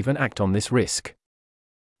perceive and act on this risk.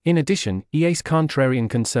 In addition, EA's contrarian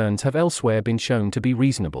concerns have elsewhere been shown to be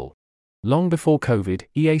reasonable. Long before COVID,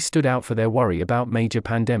 EA stood out for their worry about major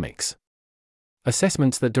pandemics.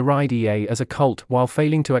 Assessments that deride EA as a cult while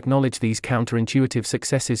failing to acknowledge these counterintuitive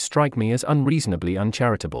successes strike me as unreasonably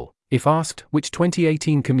uncharitable. If asked, which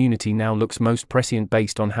 2018 community now looks most prescient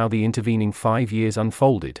based on how the intervening 5 years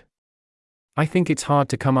unfolded? I think it's hard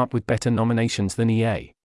to come up with better nominations than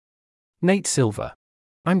EA. Nate Silver.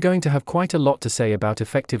 I'm going to have quite a lot to say about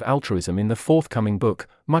effective altruism in the forthcoming book,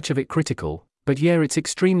 much of it critical, but yeah, it's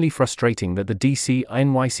extremely frustrating that the DC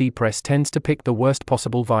NYC press tends to pick the worst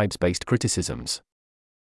possible vibes-based criticisms.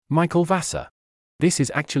 Michael Vassar. This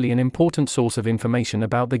is actually an important source of information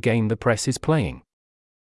about the game the press is playing.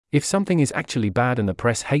 If something is actually bad and the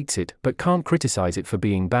press hates it but can't criticize it for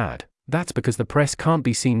being bad, That's because the press can't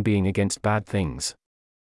be seen being against bad things.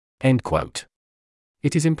 End quote.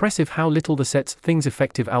 It is impressive how little the sets things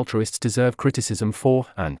effective altruists deserve criticism for,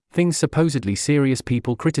 and things supposedly serious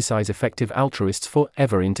people criticize effective altruists for,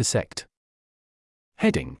 ever intersect.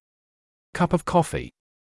 Heading: Cup of coffee.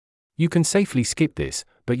 You can safely skip this,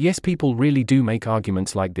 but yes, people really do make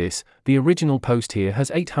arguments like this. The original post here has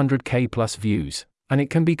 800k plus views, and it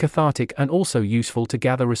can be cathartic and also useful to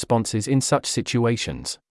gather responses in such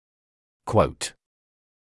situations. Quote: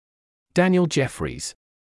 Daniel Jeffries.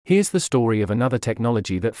 Here's the story of another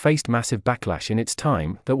technology that faced massive backlash in its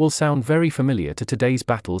time that will sound very familiar to today's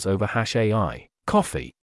battles over #AI,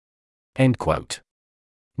 coffee. End quote.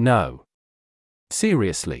 No.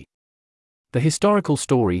 Seriously. The historical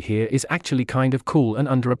story here is actually kind of cool and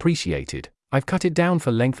underappreciated. I've cut it down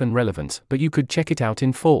for length and relevance, but you could check it out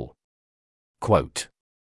in full. Quote: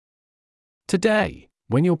 Today,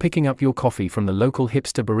 when you're picking up your coffee from the local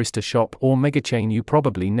hipster barista shop or mega chain, you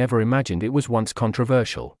probably never imagined it was once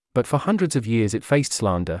controversial, but for hundreds of years it faced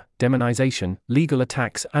slander, demonization, legal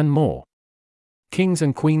attacks, and more. Kings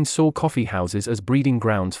and queens saw coffee houses as breeding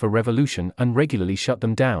grounds for revolution and regularly shut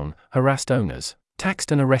them down, harassed owners,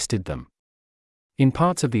 taxed and arrested them. In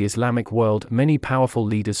parts of the Islamic world, many powerful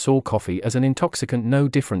leaders saw coffee as an intoxicant no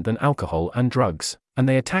different than alcohol and drugs, and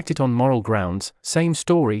they attacked it on moral grounds. Same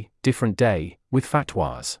story, different day, with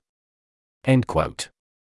fatwas. End quote.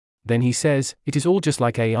 Then he says, it is all just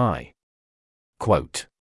like AI. Quote: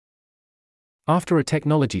 After a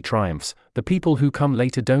technology triumphs, the people who come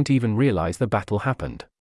later don't even realize the battle happened.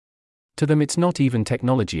 To them it's not even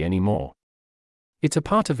technology anymore. It's a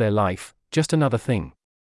part of their life, just another thing.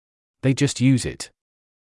 They just use it.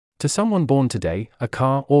 To someone born today, a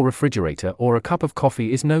car or refrigerator or a cup of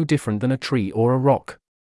coffee is no different than a tree or a rock.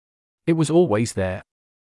 It was always there.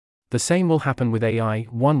 The same will happen with AI,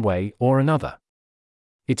 one way or another.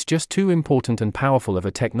 It's just too important and powerful of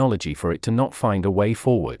a technology for it to not find a way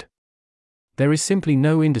forward. There is simply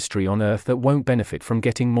no industry on Earth that won't benefit from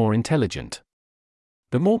getting more intelligent.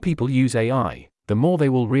 The more people use AI, the more they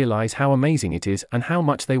will realize how amazing it is and how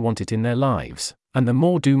much they want it in their lives, and the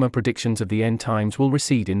more doomer predictions of the end times will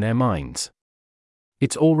recede in their minds.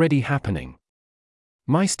 It's already happening.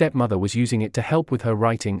 My stepmother was using it to help with her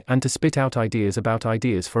writing and to spit out ideas about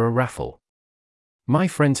ideas for a raffle. My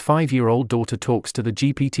friend's 5-year-old daughter talks to the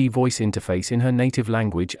GPT voice interface in her native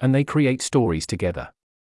language and they create stories together.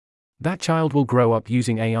 That child will grow up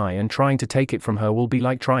using AI, and trying to take it from her will be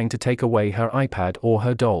like trying to take away her iPad or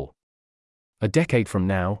her doll. A decade from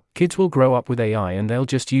now, kids will grow up with AI and they'll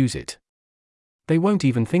just use it. They won't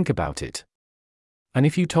even think about it. And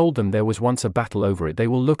if you told them there was once a battle over it, they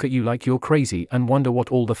will look at you like you're crazy and wonder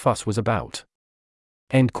what all the fuss was about.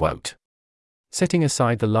 End quote. Setting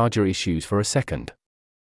aside the larger issues for a second.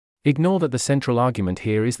 Ignore that the central argument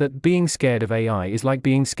here is that being scared of AI is like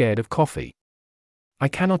being scared of coffee. I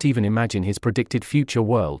cannot even imagine his predicted future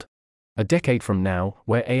world. A decade from now,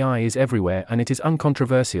 where AI is everywhere and it is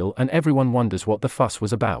uncontroversial and everyone wonders what the fuss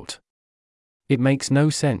was about. It makes no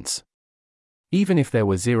sense. Even if there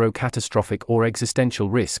were zero catastrophic or existential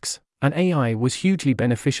risks, and AI was hugely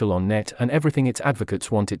beneficial on net and everything its advocates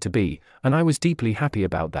want it to be, and I was deeply happy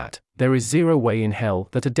about that, there is zero way in hell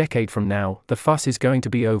that a decade from now, the fuss is going to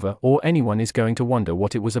be over or anyone is going to wonder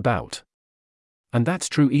what it was about. And that's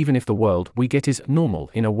true even if the world we get is normal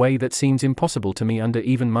in a way that seems impossible to me under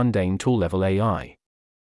even mundane tool-level AI.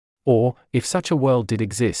 Or, if such a world did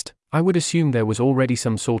exist, I would assume there was already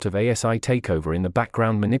some sort of ASI takeover in the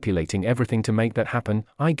background manipulating everything to make that happen,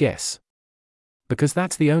 I guess. Because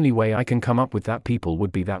that's the only way I can come up with that people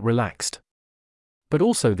would be that relaxed. But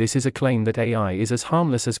also this is a claim that AI is as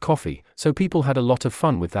harmless as coffee, so people had a lot of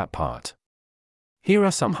fun with that part. Here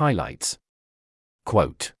are some highlights.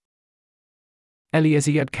 Quote: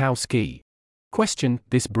 Eliezer Yudkowsky. Question: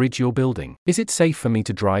 this bridge you're building, is it safe for me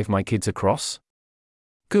to drive my kids across?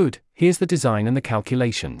 Good, here's the design and the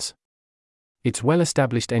calculations. It's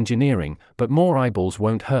well-established engineering, but more eyeballs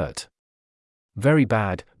won't hurt. Very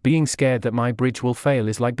bad, being scared that my bridge will fail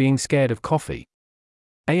is like being scared of coffee.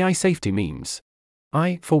 AI safety memes.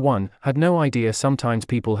 I, for one, had no idea sometimes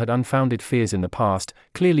people had unfounded fears in the past.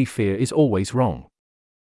 Clearly fear is always wrong.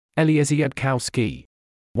 Eliezer Yudkowsky.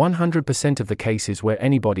 100% of the cases where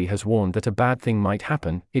anybody has warned that a bad thing might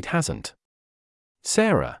happen, it hasn't.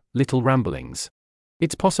 Sarah, Little Ramblings.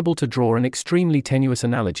 It's possible to draw an extremely tenuous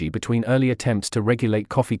analogy between early attempts to regulate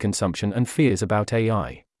coffee consumption and fears about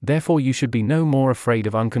AI. Therefore you should be no more afraid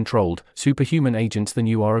of uncontrolled, superhuman agents than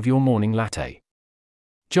you are of your morning latte.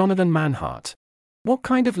 Jonathan Manhart. What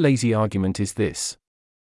kind of lazy argument is this?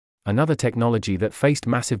 Another technology that faced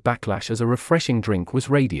massive backlash as a refreshing drink was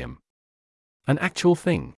radium. An actual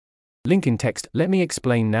thing. Link in text. Let me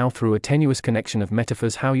explain now through a tenuous connection of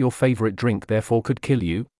metaphors how your favorite drink therefore could kill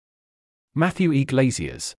you. Matthew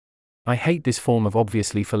Iglesias. I hate this form of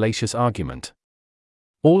obviously fallacious argument.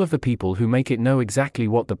 All of the people who make it know exactly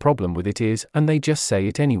what the problem with it is, and they just say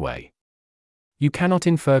it anyway. You cannot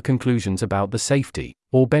infer conclusions about the safety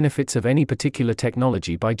or benefits of any particular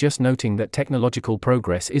technology by just noting that technological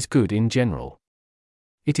progress is good in general.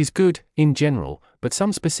 It is good, in general, but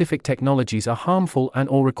some specific technologies are harmful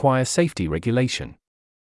and/or require safety regulation.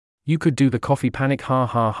 You could do the coffee panic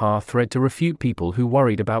thread to refute people who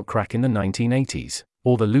worried about crack in the 1980s,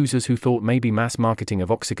 or the losers who thought maybe mass marketing of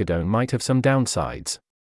oxycodone might have some downsides.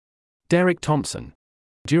 Derek Thompson.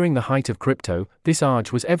 During the height of crypto, this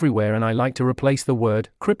urge was everywhere, and I like to replace the word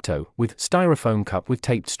crypto with styrofoam cup with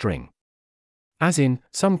taped string. As in,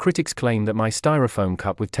 some critics claim that my styrofoam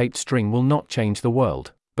cup with taped string will not change the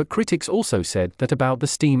world, but critics also said that about the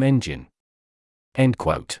steam engine. End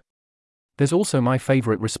quote. There's also my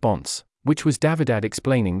favorite response, which was Davidad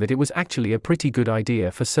explaining that it was actually a pretty good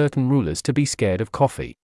idea for certain rulers to be scared of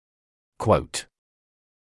coffee. Quote.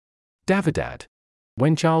 Davidad.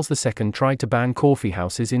 When Charles II tried to ban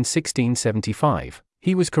coffeehouses in 1675,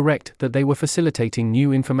 he was correct that they were facilitating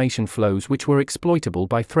new information flows which were exploitable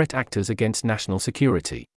by threat actors against national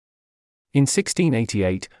security. In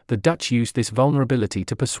 1688, the Dutch used this vulnerability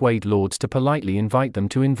to persuade lords to politely invite them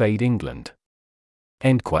to invade England.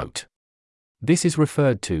 End quote. This is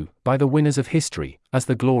referred to, by the winners of history, as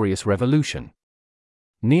the Glorious Revolution.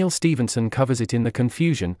 Neil Stevenson covers it in The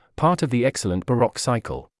Confusion, part of the excellent Baroque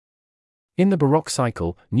cycle. In the Baroque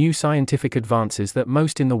cycle, new scientific advances that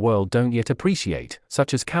most in the world don't yet appreciate,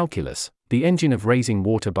 such as calculus, the engine of raising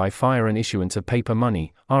water by fire and issuance of paper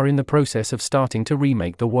money, are in the process of starting to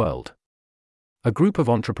remake the world. A group of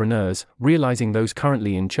entrepreneurs, realizing those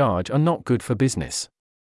currently in charge are not good for business.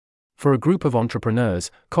 For a group of entrepreneurs,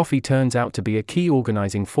 coffee turns out to be a key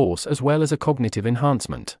organizing force as well as a cognitive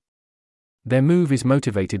enhancement. Their move is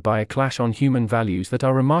motivated by a clash on human values that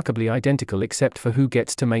are remarkably identical except for who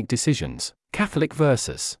gets to make decisions: Catholic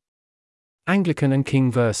versus Anglican and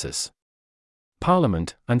King versus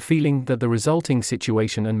Parliament, and feeling that the resulting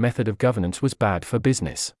situation and method of governance was bad for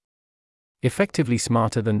business. Effectively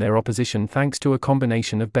smarter than their opposition thanks to a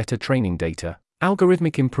combination of better training data,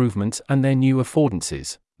 algorithmic improvements, and their new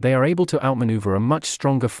affordances, they are able to outmaneuver a much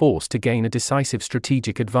stronger force to gain a decisive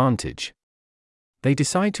strategic advantage. They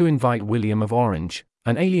decide to invite William of Orange,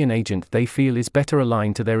 an alien agent they feel is better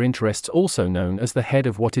aligned to their interests, also known as the head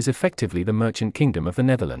of what is effectively the merchant kingdom of the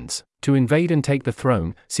Netherlands, to invade and take the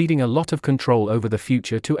throne, ceding a lot of control over the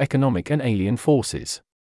future to economic and alien forces.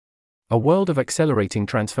 A world of accelerating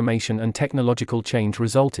transformation and technological change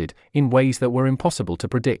resulted, in ways that were impossible to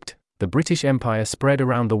predict. The British Empire spread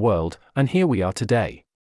around the world, and here we are today.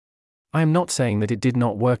 I am not saying that it did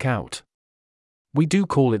not work out. We do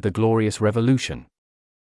call it the Glorious Revolution.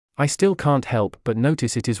 I still can't help but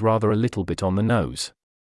notice it is rather a little bit on the nose.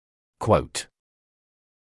 Quote.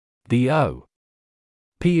 The OP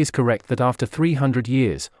is correct that after 300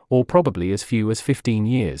 years, or probably as few as 15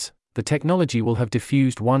 years, the technology will have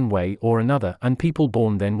diffused one way or another, and people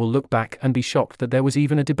born then will look back and be shocked that there was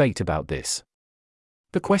even a debate about this.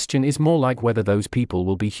 The question is more like whether those people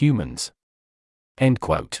will be humans. End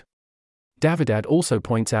quote. Davidad also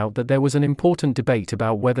points out that there was an important debate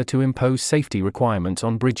about whether to impose safety requirements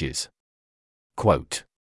on bridges. Quote.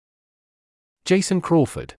 Jason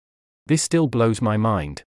Crawford. This still blows my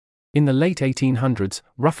mind. In the late 1800s,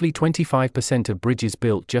 roughly 25% of bridges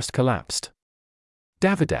built just collapsed.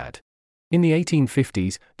 Davidad. In the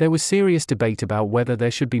 1850s, there was serious debate about whether there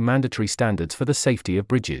should be mandatory standards for the safety of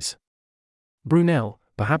bridges. Brunel,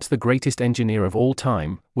 perhaps the greatest engineer of all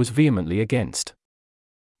time, was vehemently against.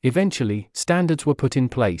 Eventually, standards were put in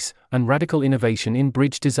place, and radical innovation in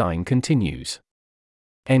bridge design continues.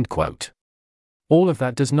 End quote. All of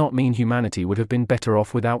that does not mean humanity would have been better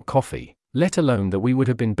off without coffee, let alone that we would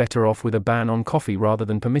have been better off with a ban on coffee rather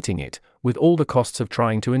than permitting it, with all the costs of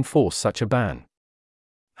trying to enforce such a ban.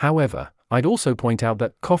 However, I'd also point out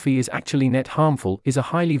that coffee is actually net harmful is a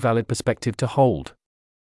highly valid perspective to hold.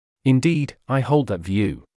 Indeed, I hold that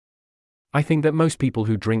view. I think that most people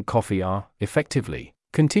who drink coffee are, effectively,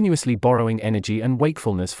 continuously borrowing energy and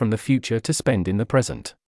wakefulness from the future to spend in the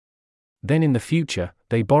present. Then in the future,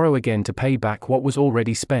 they borrow again to pay back what was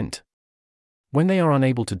already spent. When they are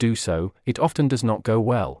unable to do so, it often does not go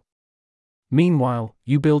well. Meanwhile,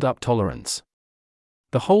 you build up tolerance.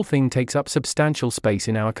 The whole thing takes up substantial space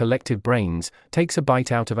in our collective brains, takes a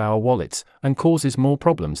bite out of our wallets, and causes more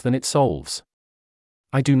problems than it solves.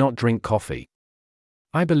 I do not drink coffee.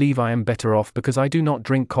 I believe I am better off because I do not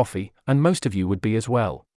drink coffee, and most of you would be as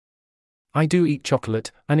well. I do eat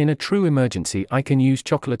chocolate, and in a true emergency I can use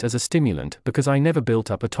chocolate as a stimulant because I never built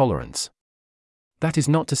up a tolerance. That is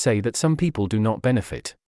not to say that some people do not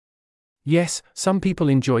benefit. Yes, some people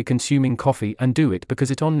enjoy consuming coffee and do it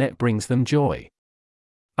because it on net brings them joy.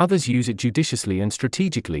 Others use it judiciously and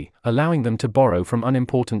strategically, allowing them to borrow from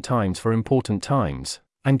unimportant times for important times,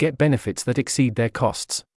 and get benefits that exceed their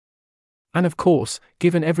costs. And of course,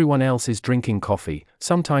 given everyone else is drinking coffee,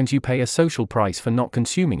 sometimes you pay a social price for not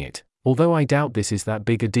consuming it, although I doubt this is that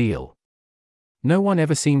big a deal. No one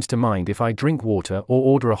ever seems to mind if I drink water or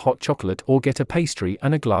order a hot chocolate or get a pastry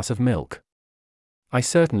and a glass of milk. I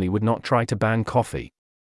certainly would not try to ban coffee.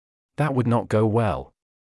 That would not go well.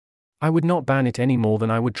 I would not ban it any more than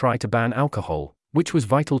I would try to ban alcohol, which was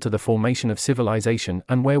vital to the formation of civilization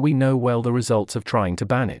and where we know well the results of trying to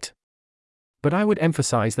ban it. But I would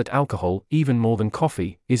emphasize that alcohol, even more than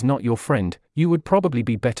coffee, is not your friend. You would probably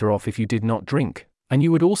be better off if you did not drink, and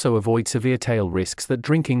you would also avoid severe tail risks that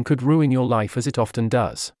drinking could ruin your life as it often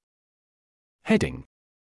does. Heading: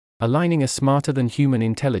 Aligning a smarter than human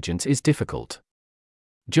intelligence is difficult.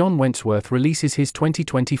 John Wentworth releases his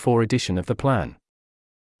 2024 edition of the plan.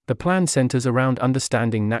 The plan centers around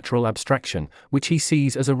understanding natural abstraction, which he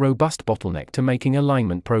sees as a robust bottleneck to making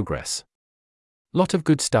alignment progress. Lot of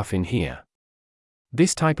good stuff in here.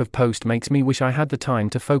 This type of post makes me wish I had the time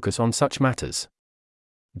to focus on such matters.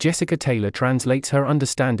 Jessica Taylor translates her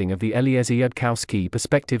understanding of the Eliezer Yudkowsky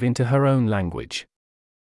perspective into her own language.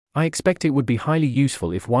 I expect it would be highly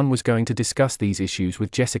useful if one was going to discuss these issues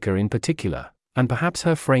with Jessica in particular, and perhaps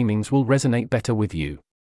her framings will resonate better with you.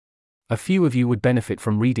 A few of you would benefit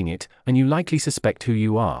from reading it, and you likely suspect who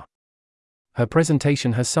you are. Her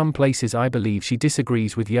presentation has some places I believe she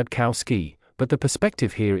disagrees with Yudkowsky, but the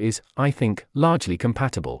perspective here is, I think, largely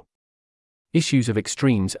compatible. Issues of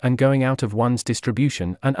extremes and going out of one's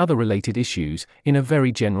distribution and other related issues, in a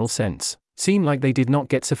very general sense, seem like they did not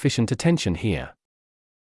get sufficient attention here.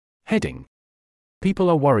 Heading: People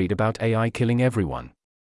are worried about AI killing everyone.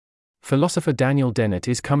 Philosopher Daniel Dennett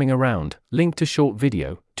is coming around, link to short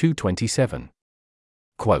video, 227.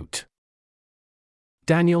 Quote: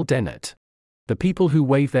 Daniel Dennett. The people who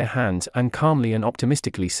wave their hands and calmly and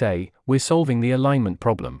optimistically say, we're solving the alignment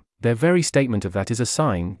problem, their very statement of that is a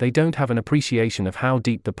sign they don't have an appreciation of how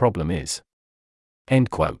deep the problem is. End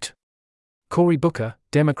quote. Cory Booker,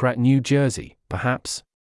 Democrat, New Jersey, perhaps?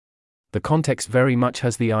 The context very much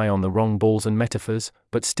has the eye on the wrong balls and metaphors,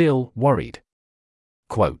 but still, worried.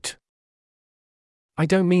 Quote: I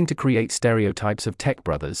don't mean to create stereotypes of tech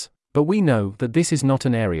brothers, but we know that this is not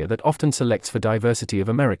an area that often selects for diversity of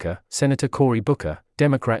America, Senator Cory Booker,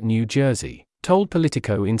 Democrat, New Jersey, told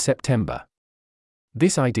Politico in September.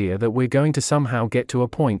 This idea that we're going to somehow get to a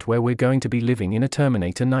point where we're going to be living in a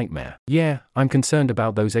Terminator nightmare. Yeah, I'm concerned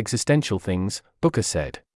about those existential things, Booker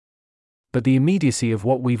said. But the immediacy of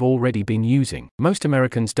what we've already been using, most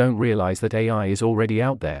Americans don't realize that AI is already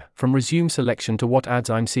out there, from resume selection to what ads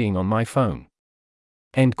I'm seeing on my phone.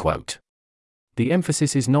 End quote. The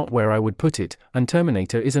emphasis is not where I would put it, and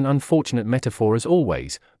Terminator is an unfortunate metaphor as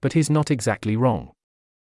always, but he's not exactly wrong.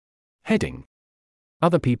 Heading: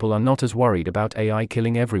 Other people are not as worried about AI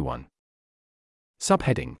killing everyone.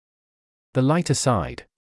 Subheading: The lighter side.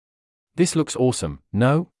 This looks awesome,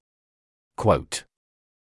 no? Quote: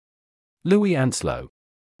 Louis Anslow.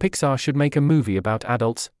 Pixar should make a movie about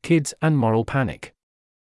adults, kids, and moral panic.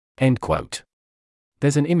 End quote.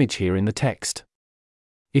 There's an image here in the text.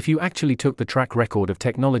 If you actually took the track record of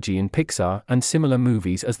technology in Pixar and similar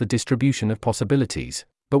movies as the distribution of possibilities,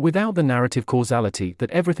 but without the narrative causality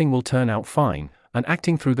that everything will turn out fine, and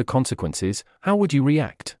acting through the consequences, how would you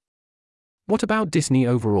react? What about Disney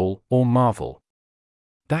overall, or Marvel?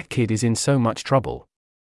 That kid is in so much trouble.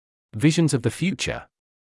 Visions of the future.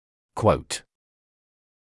 Quote: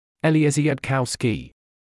 Eliezer Yudkowsky.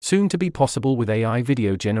 Soon to be possible with AI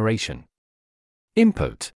video generation.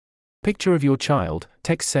 Input: Picture of your child,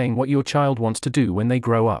 text saying what your child wants to do when they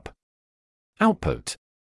grow up. Output: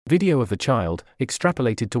 Video of the child,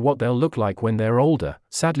 extrapolated to what they'll look like when they're older,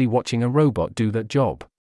 sadly watching a robot do that job.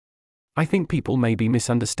 I think people may be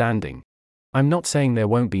misunderstanding. I'm not saying there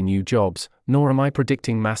won't be new jobs, nor am I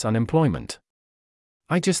predicting mass unemployment.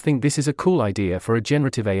 I just think this is a cool idea for a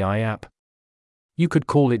generative AI app. You could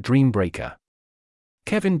call it Dreambreaker.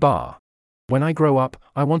 Kevin Barr. When I grow up,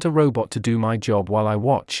 I want a robot to do my job while I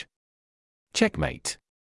watch. Checkmate.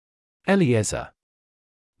 Eliezer.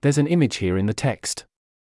 There's an image here in the text.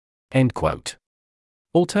 End quote.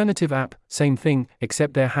 Alternative app, same thing,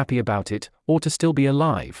 except they're happy about it, or to still be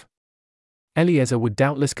alive. Eliezer would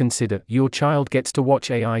doubtless consider your child gets to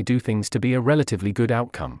watch AI do things to be a relatively good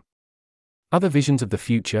outcome. Other visions of the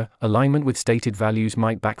future, alignment with stated values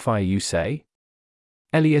might backfire, you say?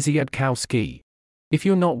 Eliezer Yudkowsky. If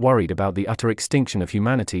you're not worried about the utter extinction of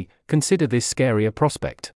humanity, consider this scarier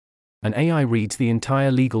prospect. An AI reads the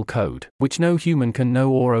entire legal code, which no human can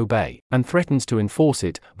know or obey, and threatens to enforce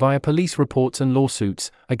it, via police reports and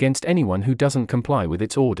lawsuits, against anyone who doesn't comply with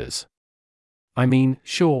its orders. I mean,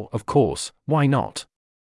 sure, of course, why not?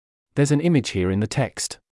 There's an image here in the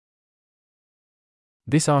text.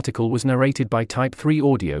 This article was narrated by Type 3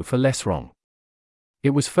 Audio for Less Wrong. It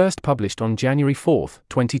was first published on January 4,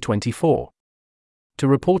 2024. To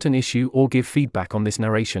report an issue or give feedback on this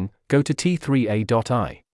narration, go to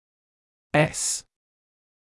t3a.is.